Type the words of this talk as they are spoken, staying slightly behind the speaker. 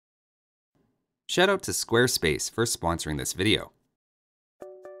Shout out to Squarespace for sponsoring this video.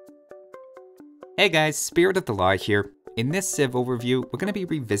 Hey guys, Spirit of the Law here. In this Civ overview, we're going to be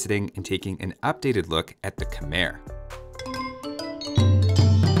revisiting and taking an updated look at the Khmer.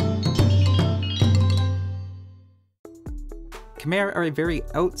 Khmer are a very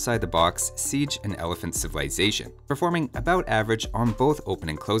outside-the-box siege and elephant civilization, performing about average on both open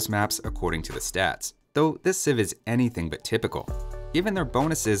and closed maps according to the stats, though this Civ is anything but typical. Given their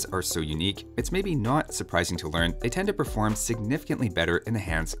bonuses are so unique, it's maybe not surprising to learn they tend to perform significantly better in the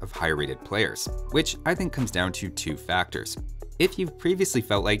hands of higher-rated players, which I think comes down to two factors. If you've previously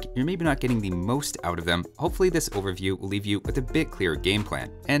felt like you're maybe not getting the most out of them, hopefully this overview will leave you with a bit clearer game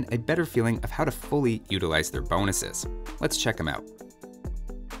plan and a better feeling of how to fully utilize their bonuses. Let's check them out.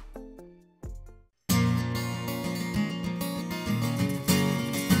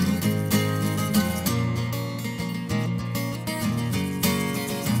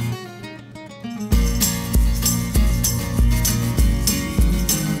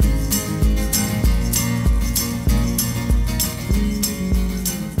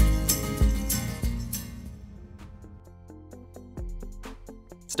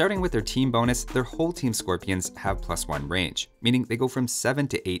 Starting with their team bonus, their whole team Scorpions have +1 range, meaning they go from 7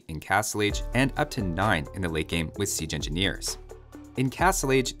 to 8 in Castle Age and up to 9 in the late game with Siege Engineers. In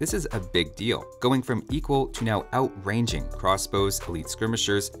Castle Age, this is a big deal, going from equal to now outranging crossbows, elite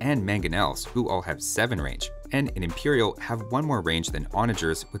skirmishers, and mangonels, who all have 7 range, and in Imperial have 1 more range than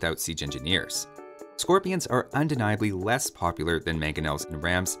onagers without Siege Engineers. Scorpions are undeniably less popular than mangonels and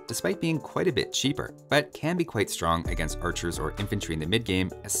rams, despite being quite a bit cheaper, but can be quite strong against archers or infantry in the mid-game,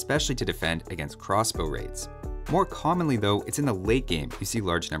 especially to defend against crossbow raids. More commonly though, it's in the late game you see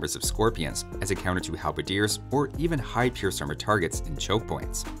large numbers of Scorpions, as a counter to halberdiers or even high pierce armor targets in choke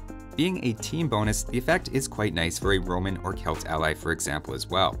points. Being a team bonus, the effect is quite nice for a Roman or Celt ally for example as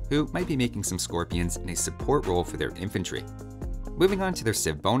well, who might be making some Scorpions in a support role for their infantry. Moving on to their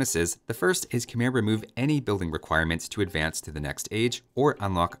Civ bonuses, the first is Khmer remove any building requirements to advance to the next age or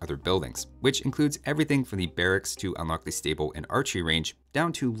unlock other buildings, which includes everything from the barracks to unlock the stable and archery range,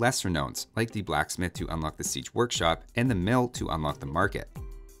 down to lesser knowns like the blacksmith to unlock the siege workshop and the mill to unlock the market.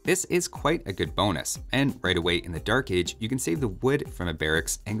 This is quite a good bonus, and right away in the Dark Age, you can save the wood from a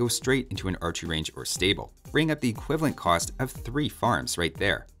barracks and go straight into an archery range or stable, bringing up the equivalent cost of 3 farms right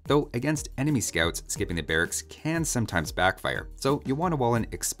there. Though against enemy scouts, skipping the barracks can sometimes backfire, so you'll want to wall in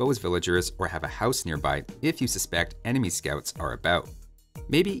exposed villagers or have a house nearby if you suspect enemy scouts are about.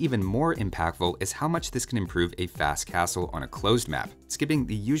 Maybe even more impactful is how much this can improve a fast castle on a closed map, skipping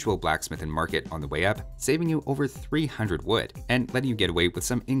the usual blacksmith and market on the way up, saving you over 300 wood, and letting you get away with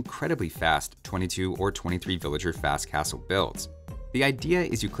some incredibly fast 22 or 23 villager fast castle builds. The idea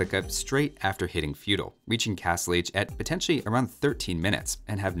is you click up straight after hitting feudal, reaching Castle Age at potentially around 13 minutes,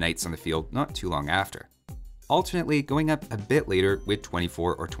 and have knights on the field not too long after. Alternately, going up a bit later with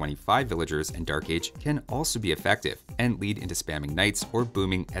 24 or 25 villagers in Dark Age can also be effective and lead into spamming knights or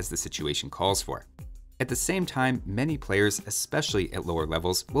booming as the situation calls for. At the same time, many players, especially at lower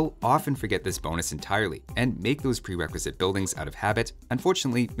levels, will often forget this bonus entirely and make those prerequisite buildings out of habit,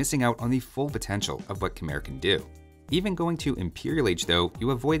 unfortunately missing out on the full potential of what Khmer can do. Even going to Imperial Age though,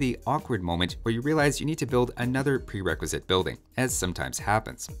 you avoid the awkward moment where you realize you need to build another prerequisite building, as sometimes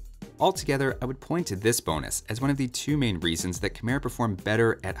happens. Altogether, I would point to this bonus as one of the 2 main reasons that Khmer perform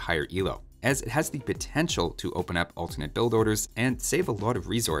better at higher elo, as it has the potential to open up alternate build orders and save a lot of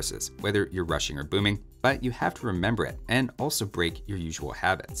resources, whether you're rushing or booming, but you have to remember it and also break your usual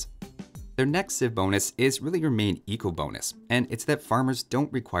habits. Their next Civ bonus is really your main eco bonus, and it's that farmers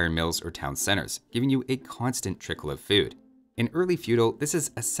don't require mills or town centers, giving you a constant trickle of food. In early feudal, this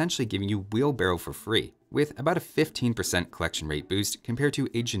is essentially giving you wheelbarrow for free, with about a 15% collection rate boost compared to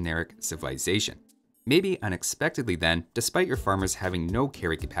a generic civilization. Maybe unexpectedly then, despite your farmers having no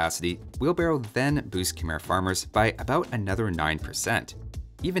carry capacity, wheelbarrow then boosts Khmer farmers by about another 9%.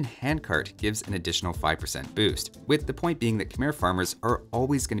 Even handcart gives an additional 5% boost, with the point being that Khmer farmers are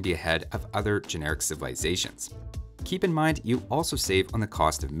always going to be ahead of other generic civilizations. Keep in mind you also save on the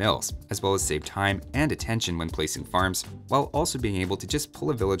cost of mills, as well as save time and attention when placing farms, while also being able to just pull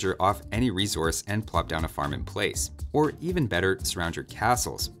a villager off any resource and plop down a farm in place. Or even better, surround your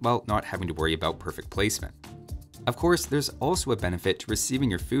castles, while not having to worry about perfect placement. Of course, there's also a benefit to receiving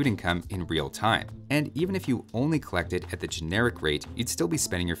your food income in real time, and even if you only collect it at the generic rate, you'd still be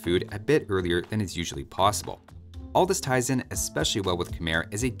spending your food a bit earlier than is usually possible. All this ties in especially well with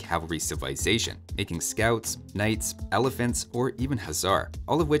Khmer as a cavalry civilization, making scouts, knights, elephants, or even hussar,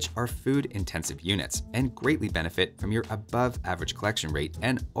 all of which are food-intensive units and greatly benefit from your above-average collection rate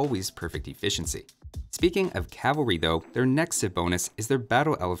and always perfect efficiency. Speaking of cavalry though, their next civ bonus is their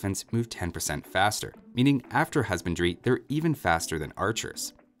battle elephants move 10% faster, meaning after husbandry, they're even faster than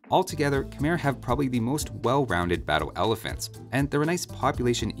archers. Altogether, Khmer have probably the most well-rounded battle elephants, and they're a nice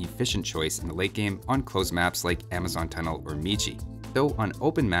population-efficient choice in the late game on closed maps like Amazon Tunnel or Michi. Though on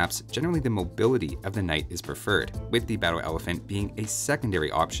open maps, generally the mobility of the knight is preferred, with the battle elephant being a secondary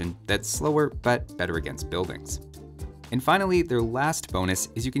option that's slower but better against buildings. And finally, their last bonus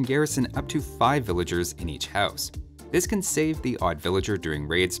is you can garrison up to 5 villagers in each house. This can save the odd villager during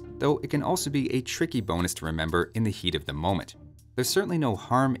raids, though it can also be a tricky bonus to remember in the heat of the moment. There's certainly no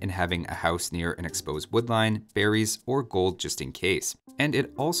harm in having a house near an exposed woodline, berries, or gold just in case, and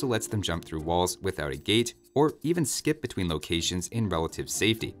it also lets them jump through walls without a gate, or even skip between locations in relative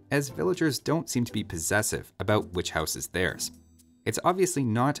safety, as villagers don't seem to be possessive about which house is theirs. It's obviously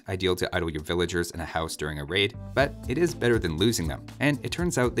not ideal to idle your villagers in a house during a raid, but it is better than losing them, and it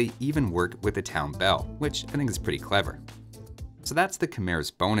turns out they even work with the town bell, which I think is pretty clever. So that's the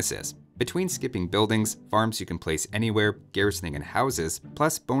Khmer's bonuses. Between skipping buildings, farms you can place anywhere, garrisoning in houses,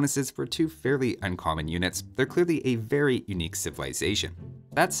 plus bonuses for 2 fairly uncommon units, they're clearly a very unique civilization.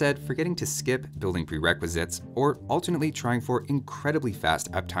 That said, forgetting to skip building prerequisites, or alternately trying for incredibly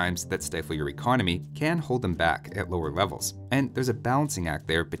fast uptimes that stifle your economy can hold them back at lower levels, and there's a balancing act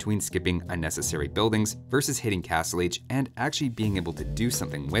there between skipping unnecessary buildings versus hitting Castle Age and actually being able to do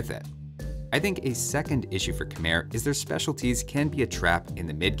something with it. I think a second issue for Khmer is their specialties can be a trap in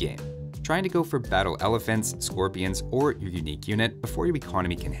the mid-game. Trying to go for battle elephants, scorpions, or your unique unit before your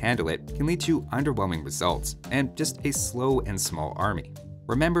economy can handle it can lead to underwhelming results and just a slow and small army.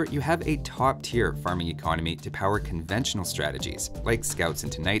 Remember, you have a top-tier farming economy to power conventional strategies, like scouts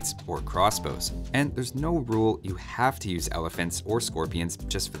into knights or crossbows, and there's no rule you have to use elephants or scorpions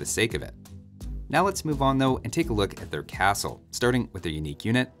just for the sake of it. Now let's move on though and take a look at their castle, starting with their unique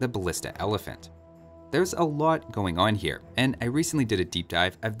unit, the Ballista Elephant. There's a lot going on here, and I recently did a deep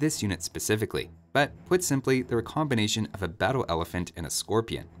dive of this unit specifically, but put simply, they're a combination of a battle elephant and a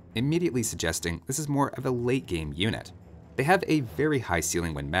scorpion, immediately suggesting this is more of a late-game unit. They have a very high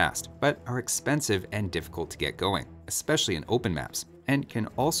ceiling when massed, but are expensive and difficult to get going, especially in open maps, and can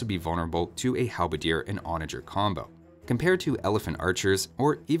also be vulnerable to a halberdier and onager combo. Compared to elephant archers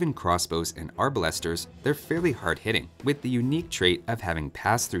or even crossbows and arbalesters, they're fairly hard-hitting, with the unique trait of having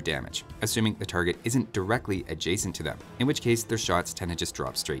pass-through damage, assuming the target isn't directly adjacent to them, in which case their shots tend to just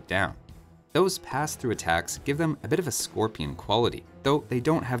drop straight down. Those pass-through attacks give them a bit of a scorpion quality, though they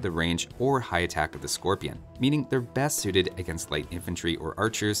don't have the range or high attack of the scorpion, meaning they're best suited against light infantry or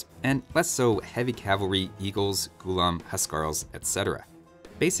archers, and less so heavy cavalry, eagles, gulam, huskarls, etc.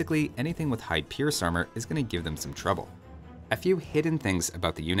 Basically, anything with high pierce armor is going to give them some trouble. A few hidden things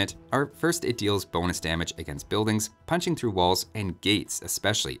about the unit are, first, it deals bonus damage against buildings, punching through walls, and gates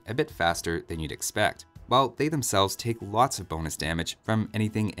especially, a bit faster than you'd expect, while they themselves take lots of bonus damage from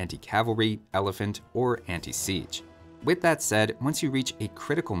anything anti-cavalry, elephant, or anti-siege. With that said, once you reach a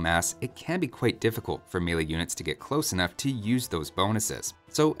critical mass, it can be quite difficult for melee units to get close enough to use those bonuses.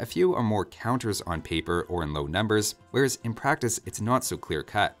 So a few are more counters on paper or in low numbers, whereas in practice it's not so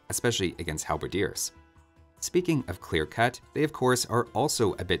clear-cut, especially against halberdiers. Speaking of clear-cut, they of course are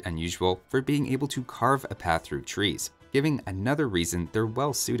also a bit unusual for being able to carve a path through trees, giving another reason they're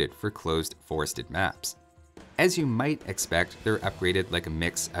well suited for closed forested maps. As you might expect, they're upgraded like a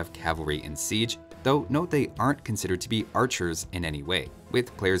mix of cavalry and siege, though note they aren't considered to be archers in any way,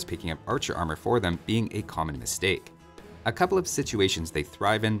 with players picking up archer armor for them being a common mistake. A couple of situations they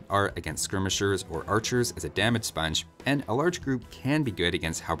thrive in are against skirmishers or archers as a damage sponge, and a large group can be good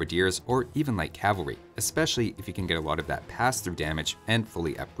against halberdiers or even light cavalry, especially if you can get a lot of that pass-through damage and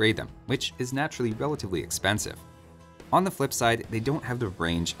fully upgrade them, which is naturally relatively expensive. On the flip side, they don't have the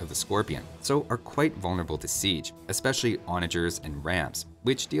range of the scorpion, so are quite vulnerable to siege, especially onagers and rams,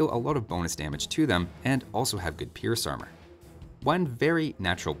 which deal a lot of bonus damage to them and also have good pierce armor. One very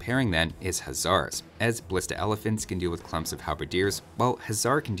natural pairing then is hussars, as ballista elephants can deal with clumps of halberdiers, while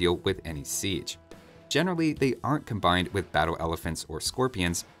hussar can deal with any siege. Generally, they aren't combined with battle elephants or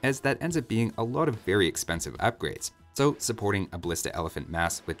scorpions, as that ends up being a lot of very expensive upgrades, so supporting a ballista elephant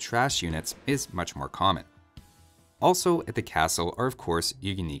mass with trash units is much more common. Also at the castle are of course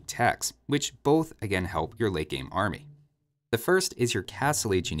your unique techs, which both again help your late game army. The first is your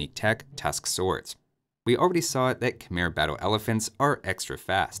Castle Age unique tech, Tusk Swords. We already saw that Khmer battle elephants are extra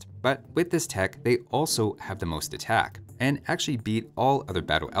fast, but with this tech they also have the most attack, and actually beat all other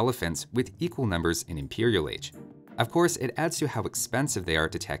battle elephants with equal numbers in Imperial Age. Of course, it adds to how expensive they are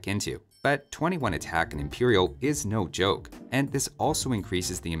to tech into, but 21 attack in Imperial is no joke, and this also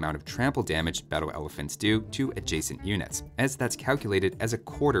increases the amount of trample damage battle elephants do to adjacent units, as that's calculated as a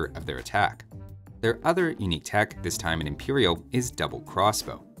quarter of their attack. Their other unique tech, this time in Imperial, is double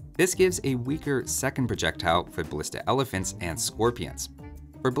crossbow. This gives a weaker second projectile for ballista elephants and scorpions.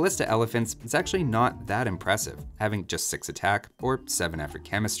 For ballista elephants, it's actually not that impressive, having just 6 attack or 7 after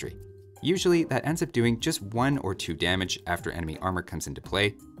chemistry. Usually that ends up doing just 1 or 2 damage after enemy armor comes into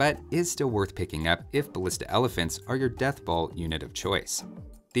play, but is still worth picking up if ballista elephants are your death ball unit of choice.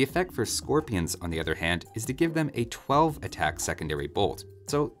 The effect for scorpions, on the other hand, is to give them a 12 attack secondary bolt,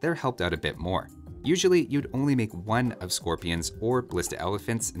 so they're helped out a bit more. Usually you'd only make 1 of scorpions or ballista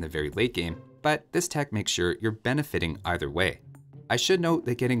elephants in the very late game, but this tech makes sure you're benefiting either way. I should note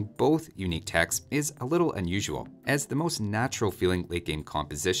that getting both unique techs is a little unusual, as the most natural feeling late game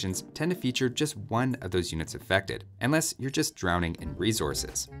compositions tend to feature just 1 of those units affected, unless you're just drowning in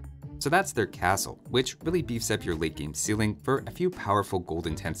resources. So that's their castle, which really beefs up your late game ceiling for a few powerful gold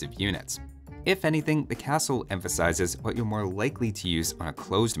intensive units. If anything, the castle emphasizes what you're more likely to use on a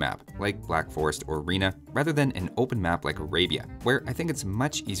closed map, like Black Forest or Arena, rather than an open map like Arabia, where I think it's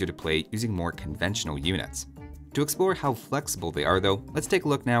much easier to play using more conventional units. To explore how flexible they are though, let's take a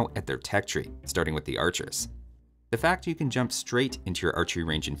look now at their tech tree, starting with the archers. The fact you can jump straight into your archery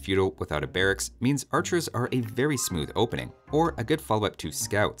range in Feudal without a barracks means archers are a very smooth opening, or a good follow-up to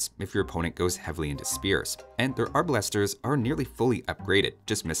scouts if your opponent goes heavily into spears, and their arbalesters are nearly fully upgraded,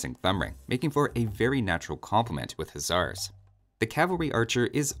 just missing thumb ring, making for a very natural complement with hussars. The cavalry archer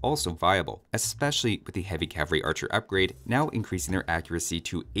is also viable, especially with the heavy cavalry archer upgrade now increasing their accuracy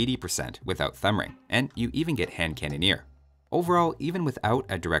to 80% without thumb ring, and you even get hand cannoneer. Overall, even without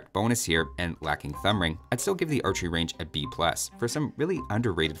a direct bonus here and lacking thumb ring, I'd still give the archery range a B+ for some really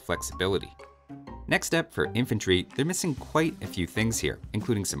underrated flexibility. Next up, for infantry, they're missing quite a few things here,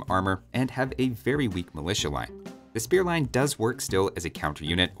 including some armor, and have a very weak militia line. The spear line does work still as a counter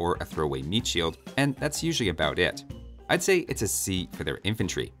unit or a throwaway meat shield, and that's usually about it. I'd say it's a C for their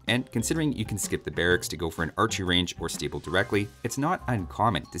infantry, and considering you can skip the barracks to go for an archery range or stable directly, it's not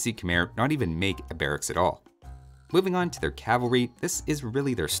uncommon to see Khmer not even make a barracks at all. Moving on to their cavalry, this is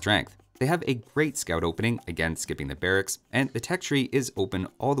really their strength. They have a great scout opening, again skipping the barracks, and the tech tree is open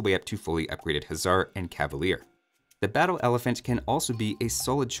all the way up to fully upgraded Hussar and Cavalier. The battle elephant can also be a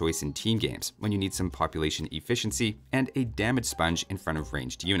solid choice in team games when you need some population efficiency and a damage sponge in front of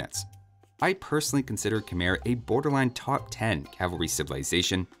ranged units. I personally consider Khmer a borderline top 10 cavalry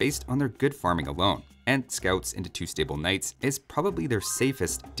civilization based on their good farming alone, and scouts into 2 stable knights is probably their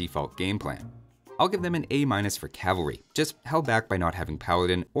safest default game plan. I'll give them an A- for cavalry, just held back by not having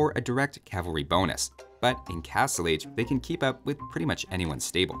paladin or a direct cavalry bonus, but in Castle Age they can keep up with pretty much anyone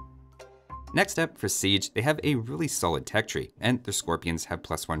stable. Next up, for siege, they have a really solid tech tree, and their scorpions have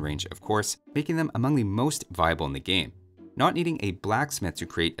 +1 range of course, making them among the most viable in the game. Not needing a blacksmith to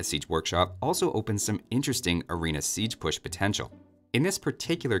create a siege workshop also opens some interesting arena siege push potential. In this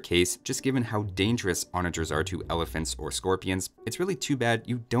particular case, just given how dangerous onagers are to elephants or scorpions, it's really too bad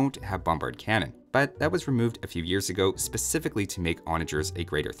you don't have bombard cannon, but that was removed a few years ago specifically to make onagers a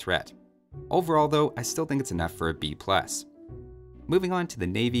greater threat. Overall though, I still think it's enough for a B+. Moving on to the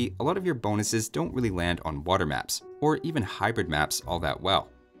Navy, a lot of your bonuses don't really land on water maps, or even hybrid maps all that well.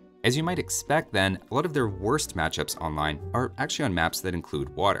 As you might expect then, a lot of their worst matchups online are actually on maps that include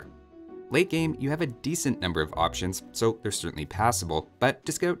water. Late game, you have a decent number of options, so they're certainly passable, but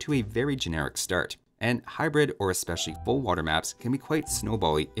just get out to a very generic start. And hybrid or especially full water maps can be quite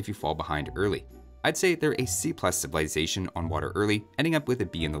snowbally if you fall behind early. I'd say they're a C+ civilization on water early, ending up with a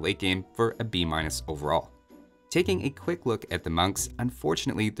B in the late game for a B- overall. Taking a quick look at the monks,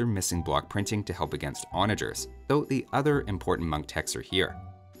 unfortunately they're missing block printing to help against onagers, though the other important monk techs are here.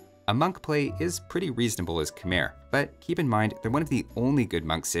 A monk play is pretty reasonable as Khmer, but keep in mind they're one of the only good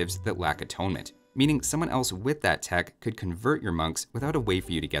monk civs that lack atonement, meaning someone else with that tech could convert your monks without a way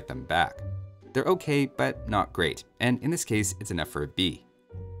for you to get them back. They're okay, but not great, and in this case it's enough for a B.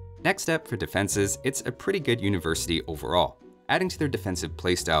 Next up, for defenses, it's a pretty good university overall. Adding to their defensive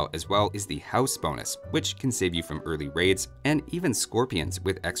playstyle as well is the house bonus, which can save you from early raids, and even scorpions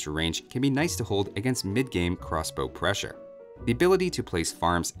with extra range can be nice to hold against mid-game crossbow pressure. The ability to place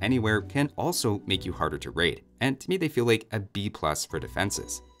farms anywhere can also make you harder to raid, and to me they feel like a B+ for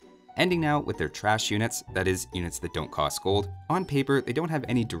defenses. Ending now with their trash units, that is, units that don't cost gold. On paper, they don't have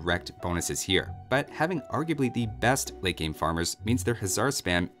any direct bonuses here, but having arguably the best late game farmers means their Hussar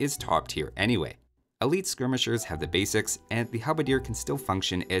spam is top tier anyway. Elite skirmishers have the basics, and the halberdier can still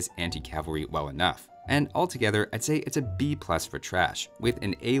function as anti-cavalry well enough. And altogether, I'd say it's a B+ for trash, with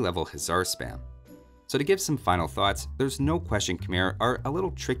an A-level Hussar spam. So to give some final thoughts, there's no question Khmer are a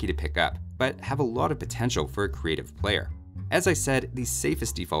little tricky to pick up, but have a lot of potential for a creative player. As I said, the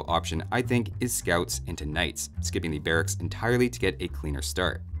safest default option I think is scouts into knights, skipping the barracks entirely to get a cleaner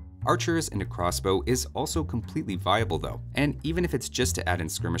start. Archers and a crossbow is also completely viable though, and even if it's just to add in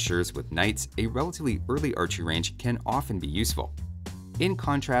skirmishers with knights, a relatively early archery range can often be useful. In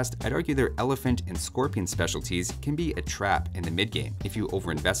contrast, I'd argue their elephant and scorpion specialties can be a trap in the mid-game if you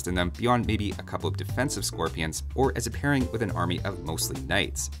overinvest in them beyond maybe a couple of defensive scorpions or as a pairing with an army of mostly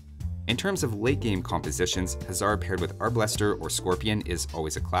knights. In terms of late-game compositions, Hussar paired with Arbalester or Scorpion is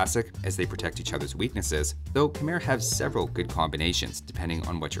always a classic, as they protect each other's weaknesses, though Khmer have several good combinations depending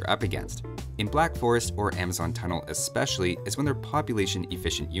on what you're up against. In Black Forest or Amazon Tunnel especially is when their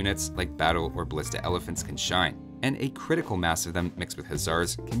population-efficient units like Battle or Ballista Elephants can shine, and a critical mass of them mixed with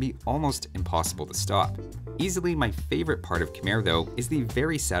Hussars can be almost impossible to stop. Easily my favorite part of Khmer though is the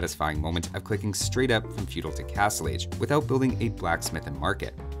very satisfying moment of clicking straight up from Feudal to Castle Age without building a blacksmith and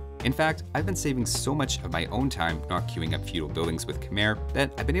market. In fact, I've been saving so much of my own time not queuing up feudal buildings with Khmer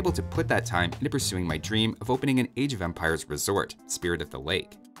that I've been able to put that time into pursuing my dream of opening an Age of Empires resort, Spirit of the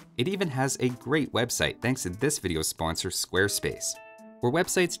Lake. It even has a great website thanks to this video's sponsor, Squarespace. Where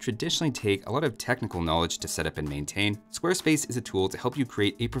websites traditionally take a lot of technical knowledge to set up and maintain, Squarespace is a tool to help you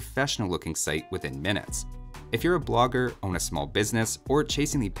create a professional-looking site within minutes. If you're a blogger, own a small business, or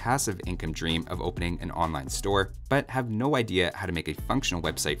chasing the passive income dream of opening an online store, but have no idea how to make a functional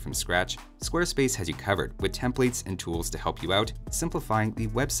website from scratch, Squarespace has you covered with templates and tools to help you out, simplifying the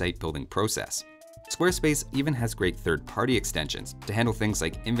website building process. Squarespace even has great third-party extensions to handle things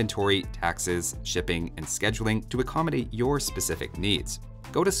like inventory, taxes, shipping, and scheduling to accommodate your specific needs.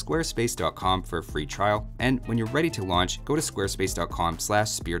 Go to squarespace.com for a free trial, and when you're ready to launch, go to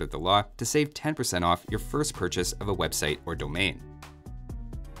squarespace.com/spiritofthelaw to save 10% off your first purchase of a website or domain.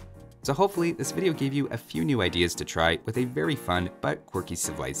 So hopefully this video gave you a few new ideas to try with a very fun but quirky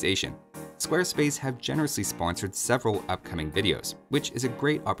civilization. Squarespace have generously sponsored several upcoming videos, which is a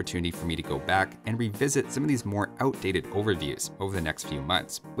great opportunity for me to go back and revisit some of these more outdated overviews over the next few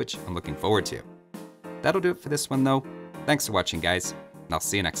months, which I'm looking forward to. That'll do it for this one though. Thanks for watching guys, and I'll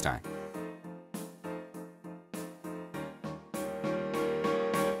see you next time.